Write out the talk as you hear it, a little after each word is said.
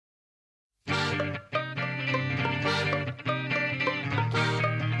Hello,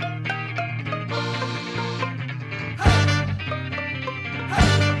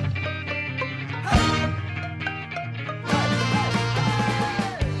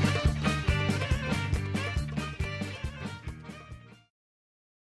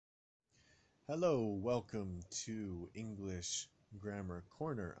 welcome to English Grammar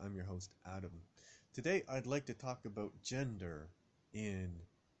Corner. I'm your host, Adam. Today, I'd like to talk about gender in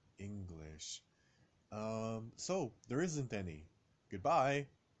English. So there isn't any. Goodbye.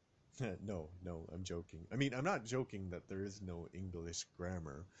 No, I'm joking. I mean, I'm not joking that there is no English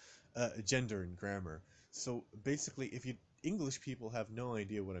grammar, gender in grammar. So basically, if you English people have no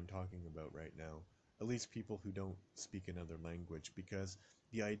idea what I'm talking about right now, at least people who don't speak another language, because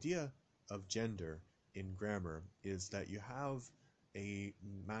the idea of gender in grammar is that you have a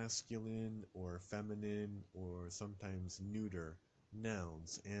masculine or feminine or sometimes neuter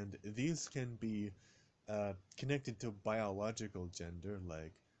nouns, and these can be connected to biological gender,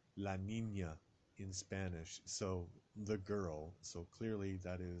 like la niña in Spanish, so the girl. So clearly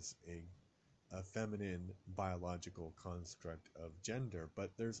that is a feminine biological construct of gender.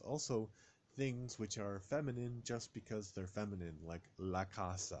 But there's also things which are feminine just because they're feminine, like la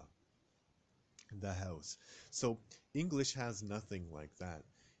casa, the house. So English has nothing like that.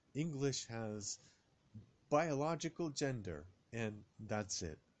 English has biological gender, and that's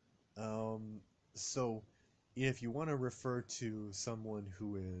it. Um, so if you want to refer to someone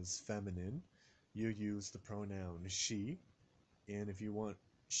who is feminine, you use the pronoun she, and if you want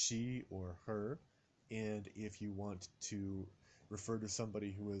she or her, and if you want to refer to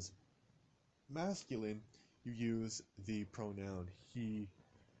somebody who is masculine, you use the pronoun he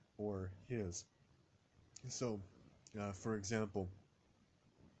or his. So, for example,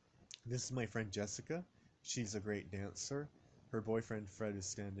 this is my friend Jessica. She's a great dancer. Her boyfriend Fred is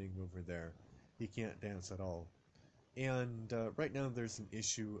standing over there. He can't dance at all. And right now there's an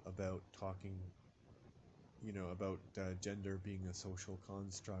issue about talking, about gender being a social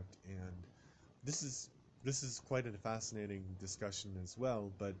construct, and this is this is quite a fascinating discussion as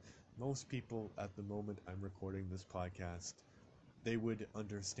well. But most people at the moment I'm recording this podcast, they would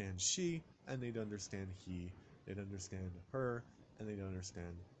understand she, and they'd understand he, they'd understand her, and they'd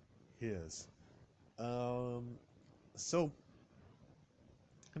understand his. Um, so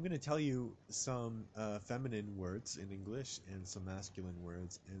I'm going to tell you some feminine words in English and some masculine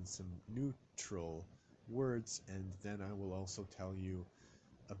words and some neutral words, and then I will also tell you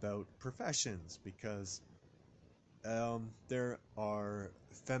about professions, because there are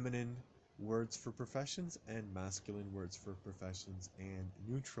feminine words for professions and masculine words for professions and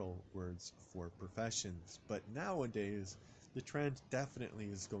neutral words for professions. But nowadays, the trend definitely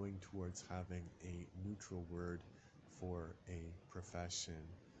is going towards having a neutral word for a profession.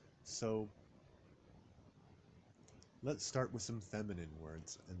 So let's start with some feminine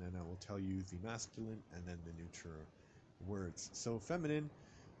words, and then I will tell you the masculine and then the neutral words. So feminine,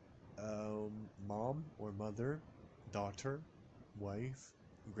 mom or mother, daughter, wife,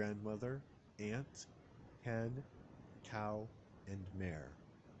 grandmother, aunt, hen, cow, and mare.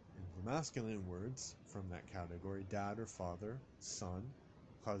 And the masculine words from that category: dad or father, son,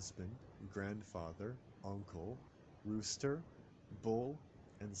 husband, grandfather, uncle, rooster, bull,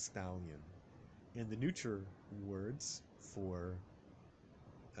 and stallion. And the neuter words for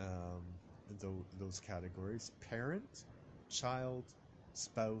um, those categories: parent, child,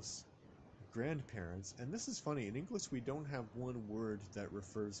 spouse, grandparents. And this is funny, in English we don't have one word that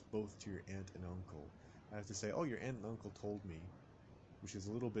refers both to your aunt and uncle. I have to say, oh, your aunt and uncle told me, which is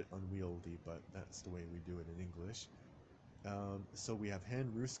a little bit unwieldy, but that's the way we do it in English. So we have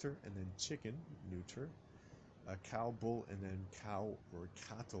hen, rooster, and then chicken, neuter, a cow, bull, and then cow or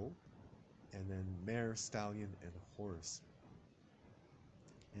cattle, and then mare, stallion, and horse.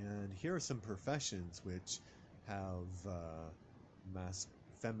 And here are some professions which have mas-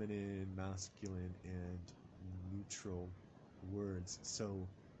 feminine, masculine, and neutral words. So,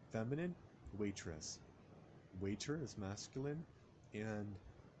 feminine, waitress. Waiter is masculine, and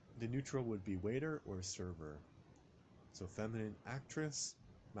the neutral would be waiter or server. So, feminine, actress,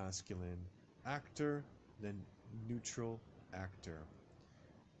 masculine, actor, then neutral, actor.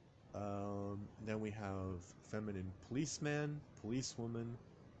 Then we have feminine, policeman, policewoman,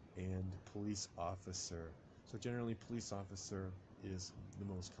 and police officer. So generally, police officer is the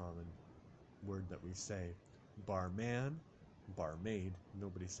most common word that we say. Barman, barmaid,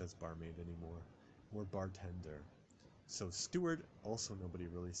 nobody says barmaid anymore, or bartender. So steward, also nobody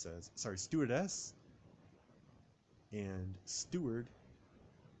really says. Sorry, stewardess and steward,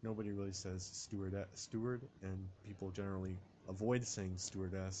 nobody really says steward, and people generally avoid saying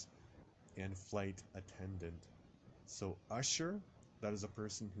stewardess. and flight attendant. So usher, that is a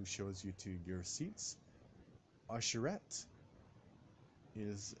person who shows you to your seats. Usherette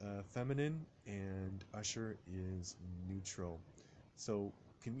is feminine, and usher is neutral. So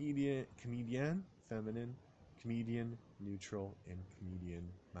comedian, feminine, comedian, neutral, and comedian,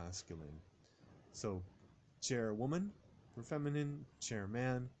 masculine. So chairwoman for feminine,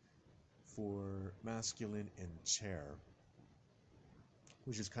 chairman for masculine, and chair,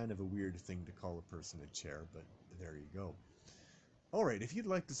 which is kind of a weird thing to call a person a chair, but there you go. All right, if you'd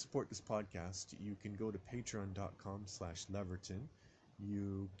like to support this podcast, you can go to patreon.com/Leverton.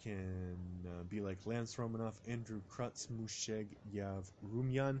 You can be like Lance Romanoff, Andrew Krutz, Musheg, Yav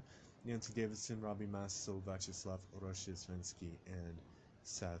Rumyan, Nancy Davidson, Robbie Masso, Vyacheslav Roshizvensky, and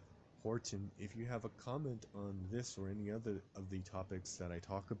Seth Horton. If you have a comment on this or any other of the topics that I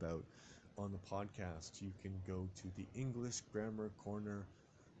talk about on the podcast, you can go to the English Grammar Corner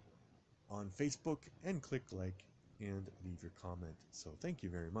on Facebook and click like and leave your comment. So thank you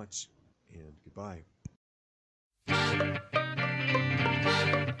very much, and goodbye.